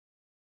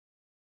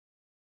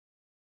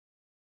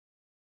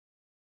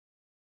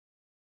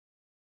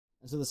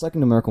So the second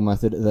numerical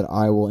method that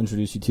I will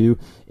introduce you to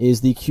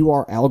is the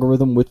QR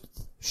algorithm with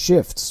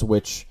shifts,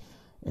 which,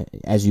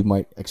 as you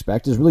might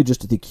expect, is really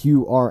just the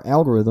QR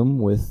algorithm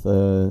with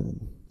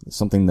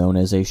something known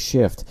as a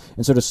shift.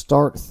 And so to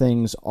start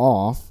things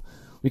off,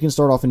 we can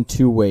start off in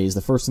two ways.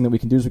 The first thing that we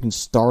can do is we can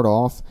start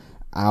off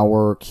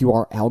our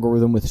QR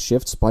algorithm with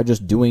shifts by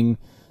just doing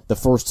the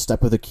first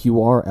step of the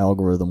QR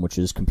algorithm, which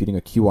is computing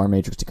a QR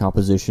matrix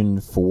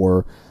decomposition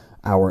for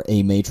our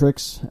A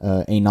matrix,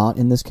 A naught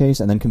in this case,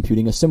 and then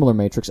computing a similar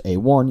matrix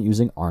A1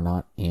 using R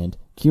naught and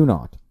Q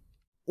naught.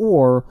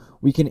 Or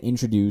we can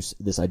introduce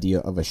this idea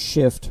of a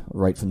shift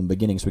right from the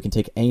beginning. So we can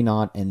take A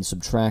naught and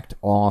subtract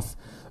off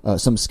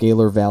some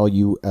scalar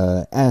value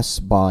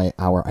S by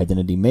our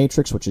identity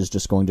matrix, which is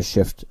just going to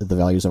shift the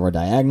values of our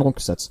diagonal,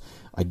 because that's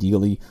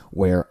ideally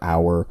where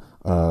our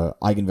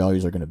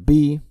eigenvalues are going to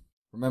be.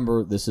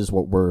 Remember, this is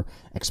what we're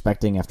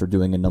expecting after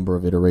doing a number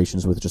of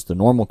iterations with just the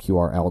normal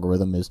QR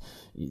algorithm, is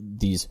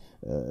these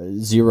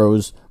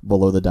zeros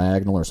below the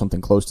diagonal or something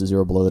close to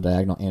zero below the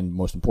diagonal, and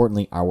most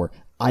importantly, our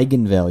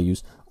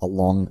eigenvalues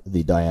along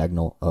the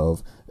diagonal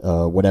of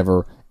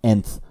whatever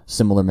nth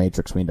similar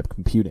matrix we end up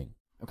computing.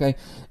 Okay,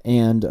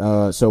 and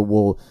so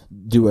we'll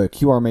do a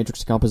QR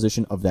matrix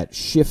composition of that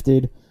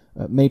shifted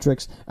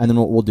matrix, and then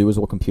what we'll do is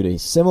we'll compute a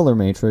similar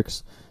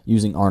matrix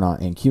using R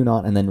naught and Q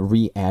naught, and then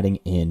re-adding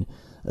in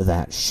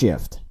that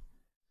shift.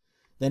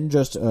 Then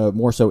just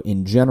more so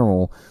in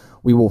general,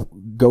 we will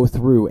go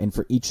through and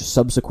for each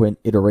subsequent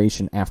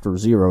iteration after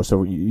zero,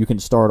 so you can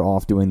start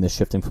off doing this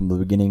shifting from the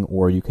beginning,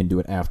 or you can do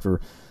it after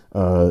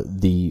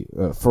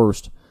after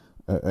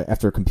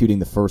computing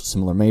the first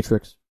similar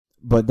matrix.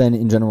 But then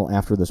in general,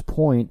 after this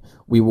point,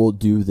 we will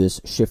do this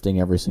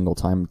shifting every single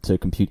time to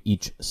compute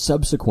each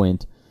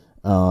subsequent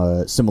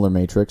similar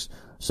matrix.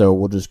 So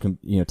we'll just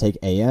take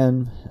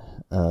AN,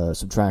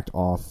 subtract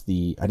off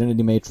the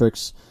identity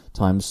matrix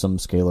times some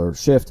scalar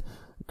shift,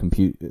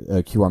 compute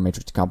a QR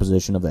matrix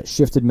decomposition of that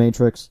shifted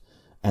matrix,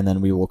 and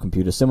then we will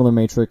compute a similar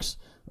matrix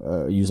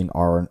using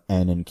Rn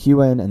and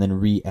Qn, and then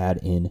re-add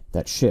in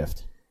that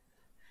shift.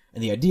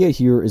 And the idea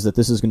here is that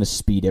this is going to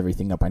speed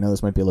everything up. I know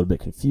this might be a little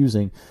bit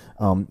confusing,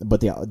 but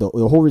the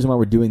whole reason why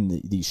we're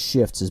doing these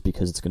shifts is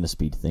because it's going to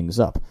speed things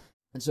up.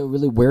 And so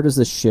really, where does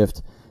this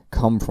shift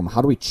come from?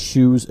 How do we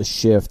choose a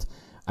shift?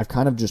 I've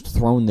kind of just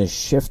thrown this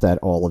shift at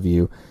all of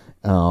you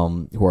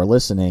who are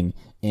listening,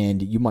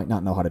 and you might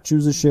not know how to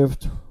choose a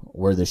shift,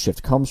 where this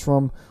shift comes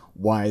from,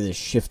 why this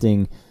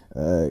shifting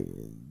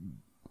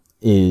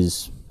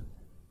is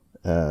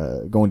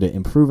going to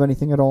improve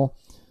anything at all.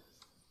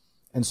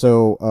 And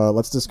so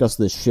let's discuss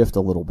this shift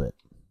a little bit.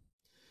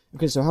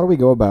 Okay, so how do we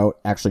go about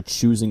actually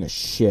choosing a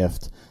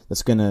shift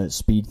that's going to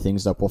speed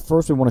things up? Well,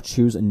 first we want to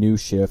choose a new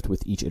shift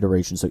with each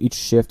iteration. So each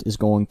shift is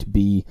going to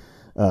be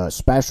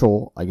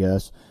special, I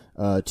guess,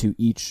 to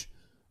each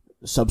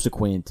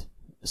subsequent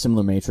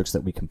similar matrix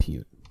that we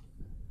compute.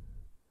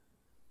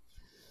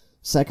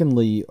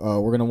 Secondly,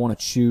 we're going to want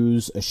to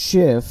choose a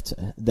shift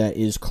that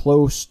is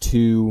close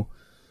to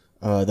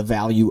the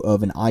value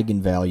of an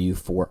eigenvalue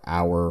for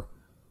our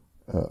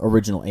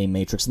original A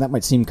matrix, and that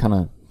might seem kind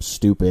of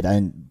stupid,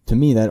 and to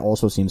me that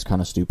also seems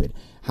kind of stupid.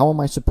 How am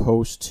I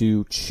supposed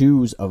to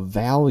choose a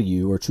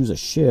value or choose a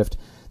shift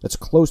that's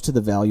close to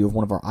the value of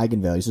one of our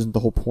eigenvalues? Isn't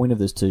the whole point of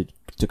this to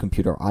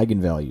compute our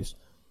eigenvalues?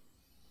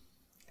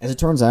 As it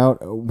turns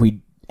out,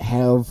 we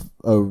have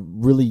a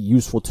really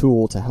useful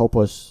tool to help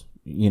us,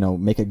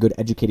 make a good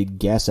educated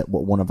guess at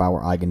what one of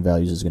our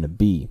eigenvalues is going to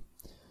be.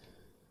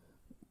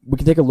 We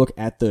can take a look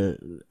at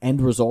the end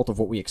result of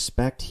what we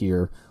expect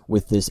here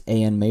with this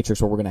AN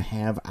matrix, where we're going to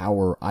have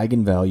our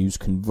eigenvalues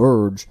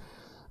converge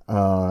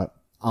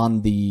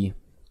on the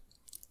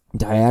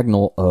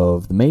diagonal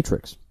of the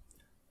matrix.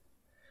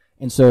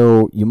 And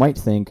so you might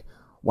think,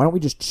 why don't we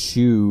just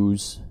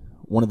choose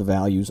one of the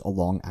values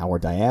along our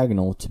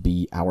diagonal to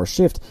be our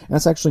shift? And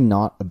that's actually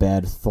not a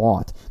bad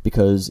thought,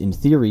 because in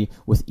theory,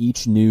 with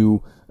each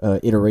new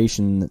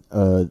iteration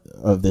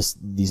of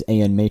these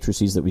AN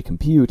matrices that we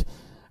compute,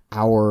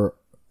 our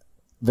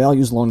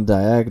values along the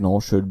diagonal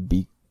should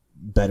be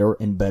better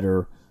and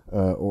better,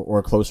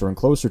 or closer and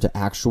closer to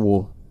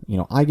actual,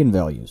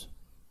 eigenvalues.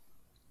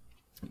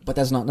 But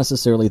that's not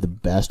necessarily the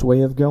best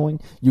way of going.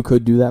 You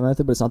could do that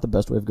method, but it's not the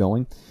best way of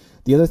going.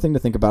 The other thing to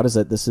think about is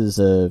that this is,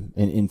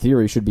 in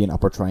theory, should be an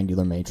upper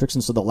triangular matrix,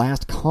 and so the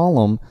last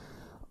column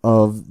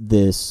of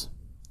this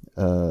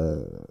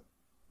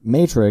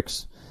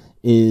matrix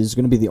is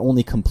going to be the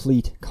only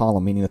complete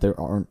column, meaning that there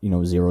aren't,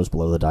 zeros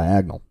below the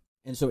diagonal.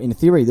 And so in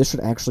theory, this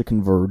should actually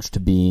converge to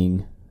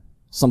being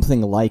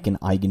something like an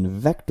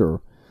eigenvector,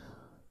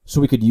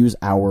 so we could use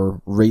our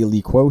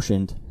Rayleigh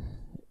quotient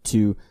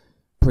to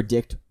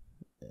predict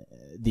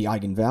the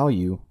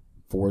eigenvalue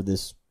for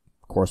this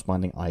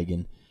corresponding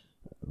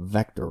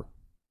eigenvector.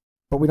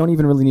 But we don't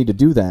even really need to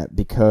do that,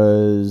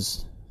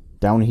 because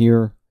down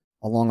here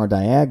along our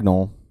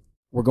diagonal,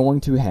 we're going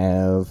to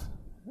have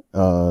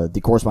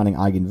the corresponding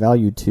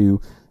eigenvalue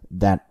to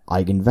that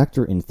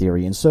eigenvector in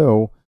theory. And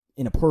so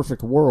in a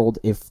perfect world,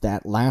 if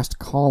that last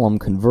column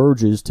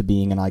converges to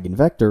being an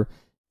eigenvector,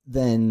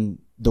 then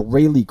the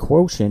Rayleigh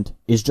quotient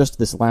is just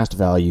this last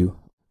value.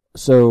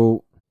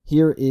 So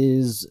here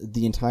is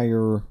the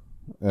entire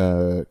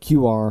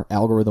QR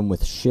algorithm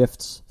with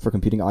shifts for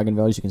computing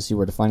eigenvalues. You can see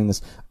we're defining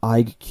this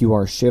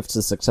EigQR shifts.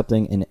 It's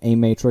accepting an A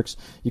matrix.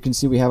 You can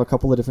see we have a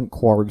couple of different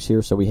quarks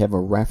here. So we have a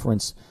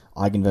reference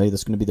eigenvalue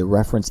that's going to be the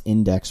reference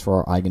index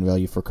for our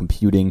eigenvalue for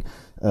computing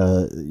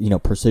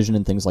precision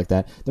and things like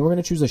that. Then we're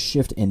going to choose a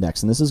shift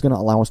index, and this is going to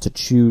allow us to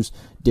choose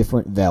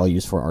different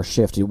values for our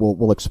shift.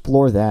 We'll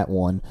explore that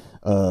one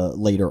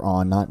later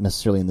on, not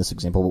necessarily in this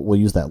example, but we'll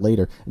use that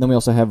later. And then we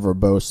also have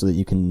verbose, so that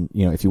you can,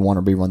 if you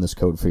want to rerun this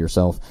code for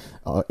yourself,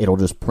 it'll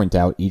just print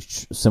out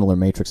each similar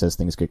matrix as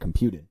things get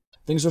computed.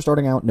 Things are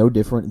starting out no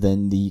different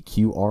than the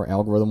QR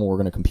algorithm, where we're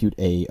going to compute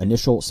a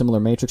initial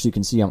similar matrix. You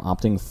can see I'm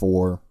opting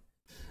for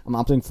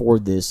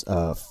this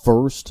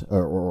first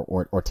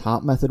or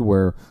top method,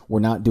 where we're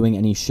not doing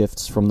any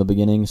shifts from the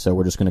beginning. So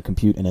we're just going to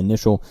compute an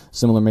initial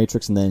similar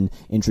matrix and then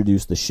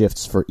introduce the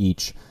shifts for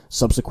each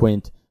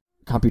subsequent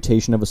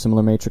computation of a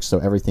similar matrix. So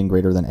everything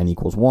greater than n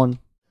equals 1.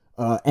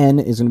 N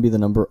is going to be the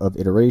number of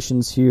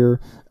iterations here.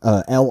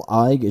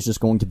 Leig is just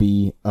going to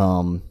be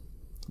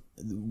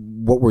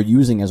what we're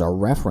using as our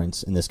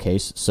reference in this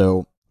case.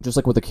 So just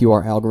like with the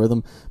QR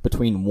algorithm,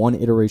 between one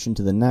iteration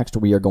to the next,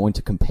 we are going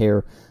to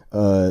compare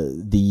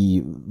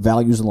the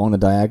values along the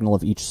diagonal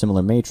of each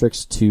similar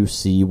matrix to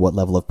see what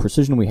level of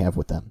precision we have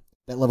with them.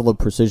 That level of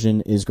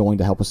precision is going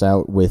to help us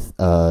out with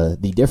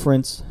the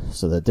difference.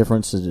 So the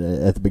difference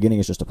at the beginning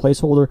is just a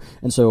placeholder.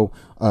 And so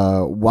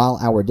while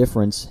our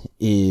difference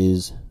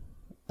is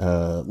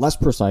less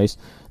precise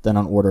than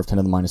on order of 10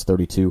 to the minus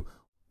 32,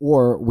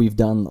 or we've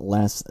done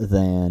less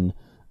than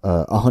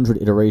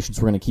 100 iterations,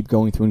 we're going to keep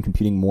going through and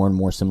computing more and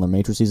more similar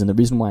matrices. And the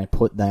reason why I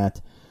put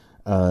that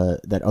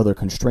other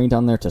constraint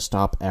on there to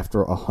stop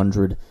after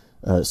 100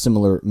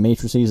 similar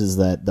matrices is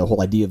that the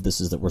whole idea of this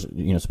is that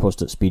we're supposed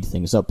to speed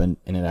things up, and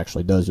it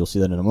actually does. You'll see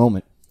that in a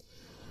moment.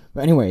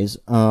 But anyways,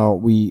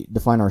 we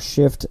define our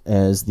shift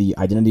as the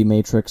identity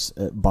matrix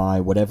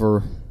by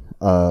whatever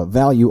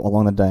value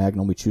along the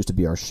diagonal we choose to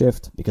be our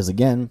shift, because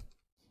again,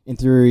 in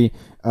theory,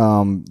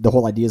 the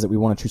whole idea is that we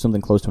want to choose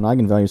something close to an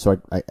eigenvalue,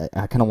 so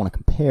I kind of want to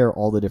compare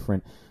all the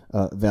different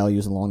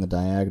values along the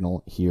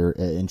diagonal here,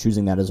 and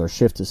choosing that as our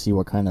shift to see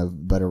what kind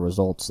of better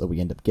results that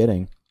we end up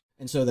getting.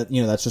 And so that,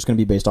 that's just going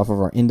to be based off of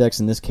our index.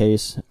 In this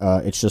case,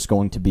 it's just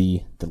going to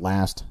be the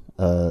last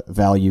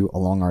value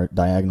along our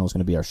diagonal is going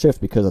to be our shift,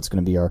 because that's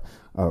going to be our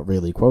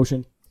Rayleigh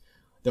quotient.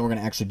 Then we're going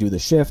to actually do the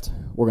shift.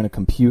 We're going to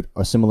compute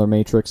a similar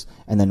matrix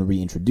and then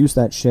reintroduce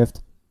that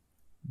shift,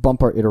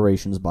 bump our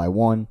iterations by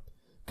 1,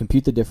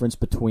 compute the difference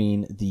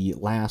between the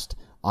last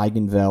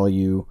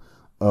eigenvalue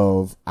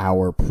of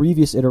our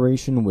previous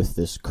iteration with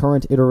this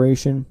current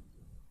iteration,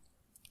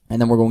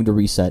 and then we're going to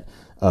reset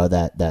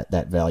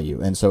that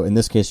value. And so in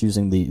this case,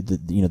 using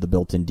the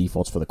built-in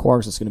defaults for the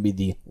quarks, it's going to be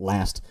the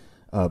last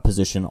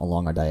position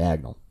along our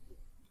diagonal.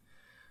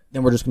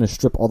 Then we're just going to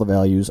strip all the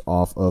values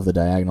off of the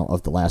diagonal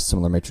of the last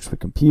similar matrix we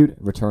compute,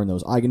 return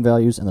those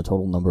eigenvalues and the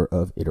total number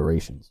of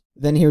iterations.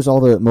 Then here's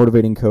all the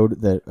motivating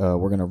code that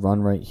we're going to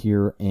run right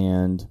here,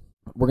 and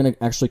we're going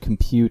to actually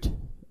compute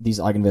these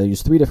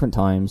eigenvalues 3 different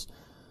times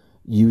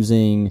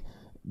using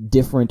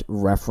different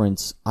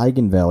reference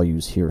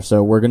eigenvalues here.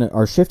 So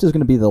our shift is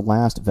going to be the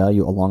last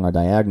value along our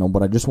diagonal,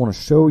 but I just want to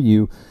show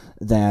you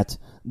that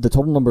the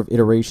total number of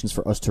iterations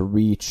for us to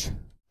reach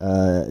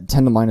 10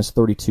 to the minus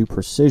 32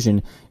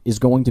 precision is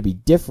going to be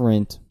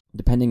different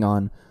depending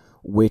on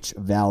which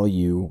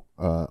value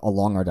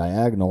along our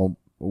diagonal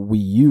we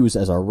use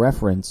as our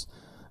reference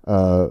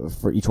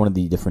for each one of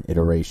the different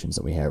iterations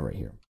that we have right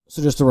here.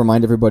 So just to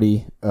remind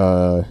everybody,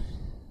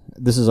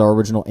 this is our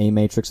original A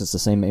matrix. It's the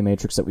same A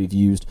matrix that we've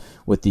used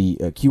with the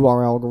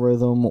QR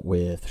algorithm,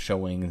 with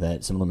showing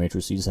that similar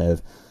matrices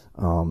have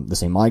the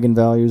same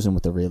eigenvalues, and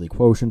with the Rayleigh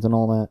quotient and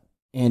all that.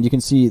 And you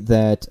can see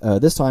that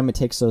this time it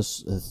takes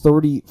us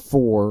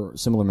 34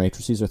 similar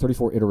matrices, or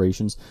 34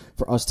 iterations,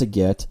 for us to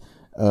get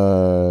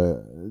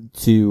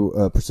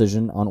to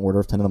precision on order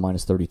of 10 to the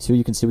minus 32.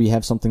 You can see we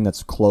have something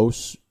that's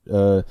close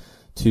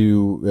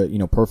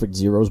to perfect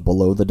zeros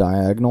below the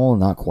diagonal,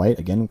 not quite,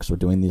 again, because we're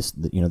doing this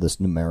this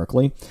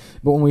numerically.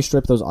 But when we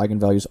strip those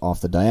eigenvalues off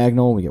the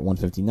diagonal, we get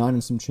 159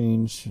 and some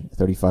change,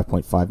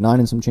 35.59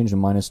 and some change,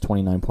 and minus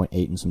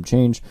 29.8 and some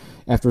change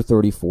after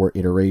 34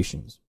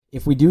 iterations.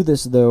 If we do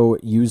this though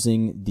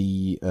using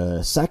the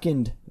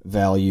second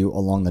value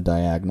along the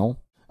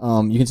diagonal,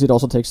 you can see it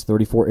also takes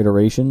 34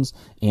 iterations,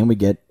 and we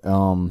get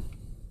the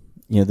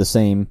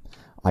same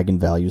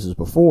eigenvalues as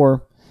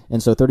before.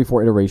 And so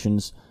 34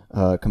 iterations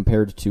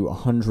compared to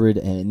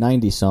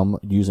 190 some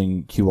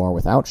using QR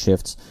without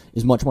shifts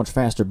is much, much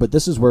faster. But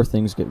this is where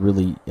things get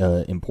really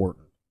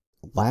important.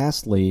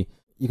 Lastly,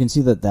 you can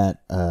see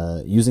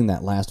that using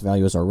that last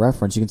value as our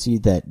reference, you can see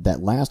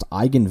that last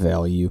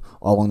eigenvalue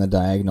along the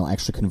diagonal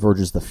actually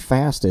converges the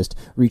fastest,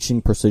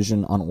 reaching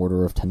precision on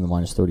order of 10 to the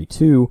minus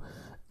 32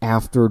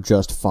 after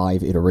just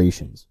 5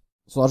 iterations.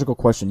 So a logical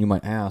question you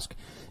might ask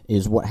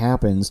is, what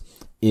happens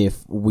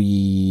if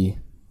we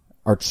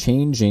are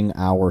changing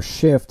our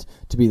shift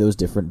to be those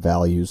different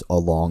values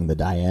along the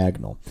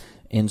diagonal.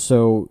 And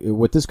so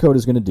what this code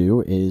is going to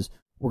do is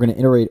we're going to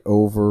iterate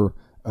over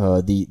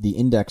the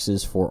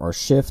indexes for our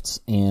shifts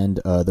and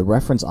the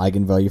reference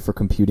eigenvalue for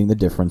computing the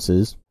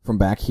differences from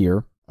back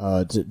here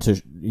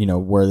to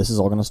where this is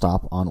all going to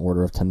stop on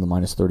order of 10 to the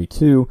minus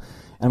 32.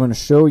 And I'm going to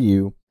show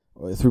you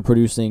through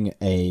producing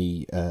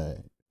a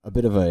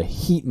bit of a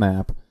heat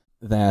map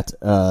that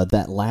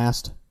that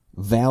last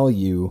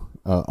value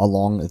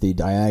along the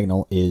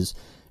diagonal is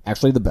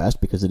actually the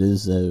best because it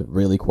is a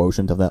Rayleigh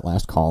quotient of that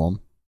last column.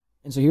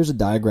 And so here's a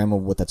diagram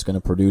of what that's going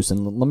to produce,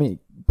 and let me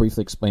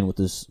briefly explain what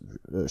this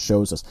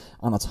shows us.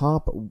 On the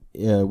top,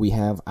 we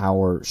have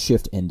our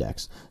shift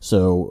index.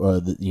 So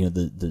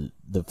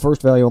the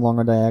first value along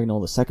our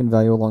diagonal, the second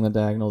value along the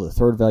diagonal, the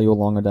third value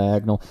along our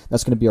diagonal.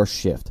 That's going to be our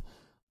shift.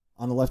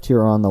 On the left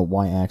here on the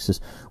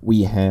y-axis,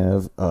 we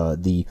have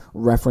the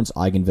reference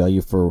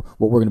eigenvalue for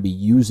what we're going to be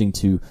using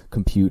to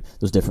compute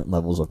those different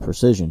levels of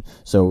precision.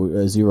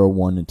 So 0,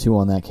 1, and 2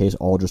 on that case,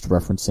 all just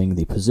referencing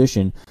the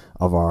position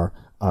of our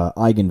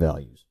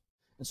eigenvalues.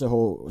 And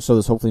so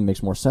this hopefully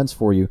makes more sense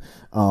for you.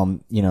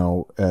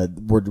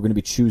 We're going to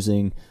be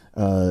choosing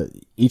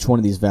each one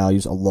of these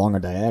values along our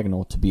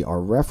diagonal to be our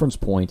reference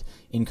point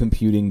in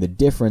computing the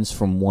difference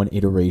from one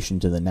iteration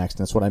to the next.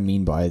 And that's what I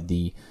mean by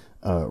the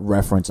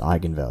reference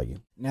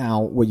eigenvalue. Now,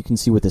 what you can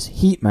see with this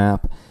heat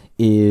map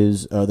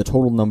is the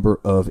total number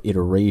of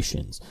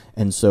iterations.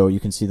 And so you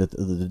can see that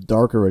the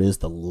darker it is,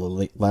 the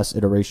less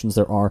iterations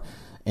there are,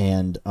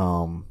 and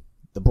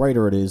the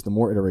brighter it is, the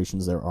more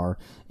iterations there are,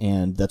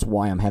 and that's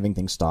why I'm having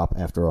things stop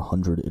after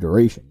 100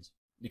 iterations,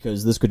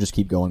 because this could just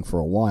keep going for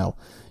a while.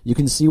 You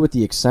can see with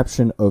the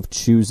exception of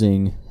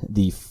choosing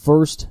the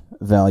first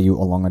value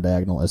along a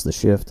diagonal as the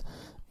shift,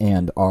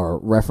 and our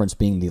reference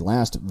being the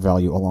last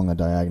value along the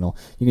diagonal,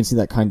 you can see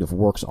that kind of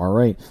works all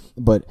right,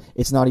 but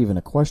it's not even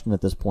a question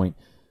at this point.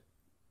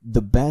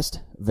 The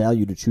best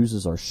value to choose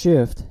as our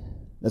shift,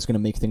 that's going to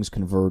make things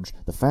converge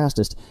the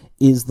fastest,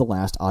 is the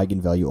last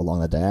eigenvalue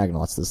along the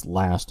diagonal. It's this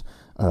last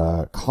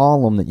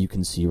column that you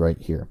can see right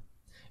here.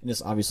 And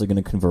it's obviously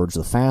going to converge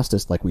the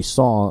fastest, like we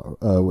saw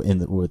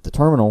with the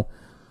terminal,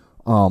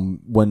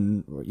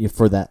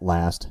 for that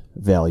last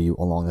value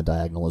along the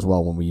diagonal as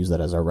well, when we use that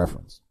as our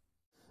reference.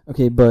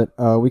 Okay, but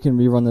we can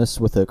rerun this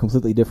with a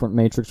completely different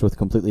matrix with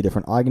completely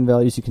different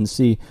eigenvalues. You can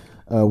see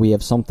we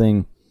have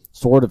something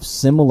sort of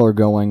similar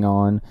going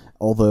on,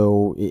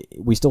 although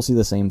we still see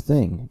the same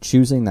thing.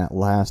 Choosing that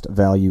last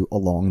value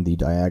along the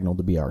diagonal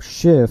to be our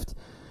shift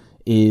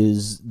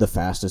is the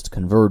fastest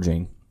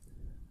converging,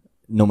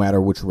 no matter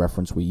which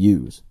reference we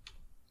use.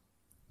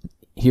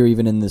 Here,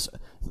 even in this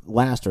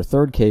last or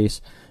third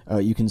case,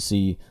 you can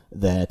see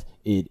that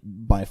it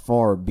by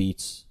far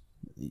beats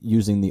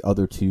using the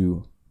other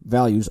two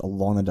values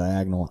along the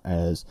diagonal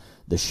as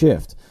the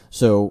shift.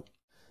 So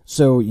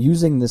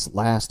using this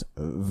last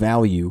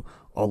value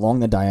along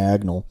the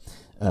diagonal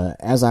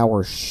as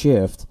our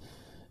shift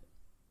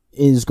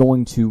is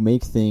going to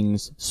make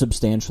things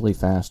substantially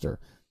faster.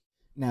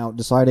 Now,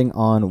 deciding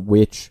on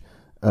which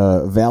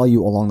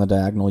value along the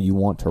diagonal you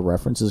want to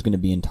reference is going to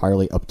be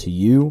entirely up to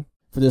you.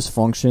 For this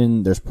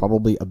function, there's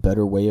probably a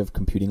better way of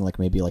computing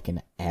maybe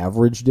an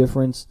average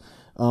difference,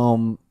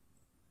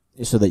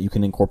 so that you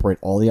can incorporate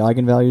all the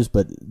eigenvalues,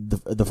 but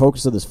the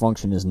focus of this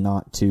function is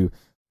not to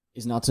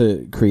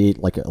create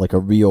like a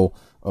real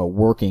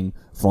working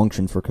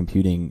function for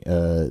computing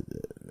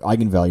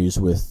eigenvalues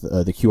with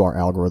the QR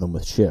algorithm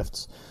with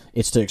shifts.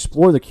 It's to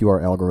explore the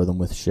QR algorithm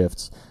with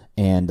shifts,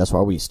 and that's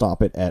why we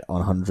stop it at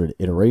 100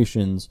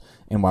 iterations,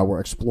 and why we're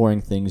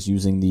exploring things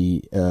using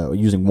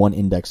using one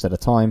index at a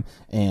time,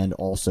 and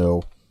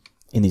also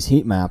in these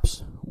heat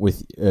maps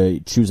with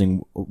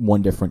choosing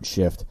one different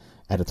shift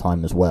at a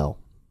time as well.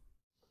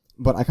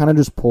 But I kind of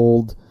just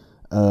pulled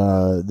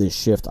this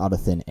shift out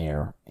of thin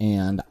air,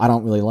 and I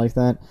don't really like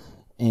that.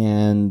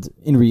 And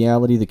in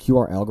reality, the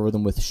QR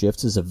algorithm with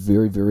shifts is a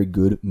very, very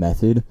good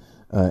method,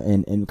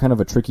 and kind of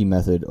a tricky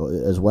method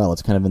as well.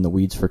 It's kind of in the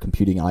weeds for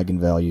computing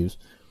eigenvalues.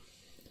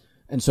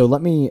 And so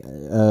let me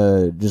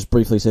just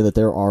briefly say that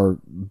there are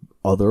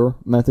other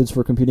methods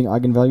for computing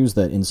eigenvalues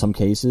that in some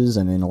cases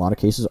and in a lot of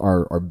cases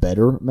are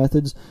better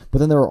methods, but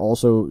then there are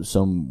also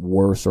some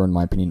worse, or in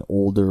my opinion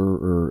older,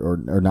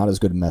 or not as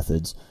good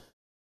methods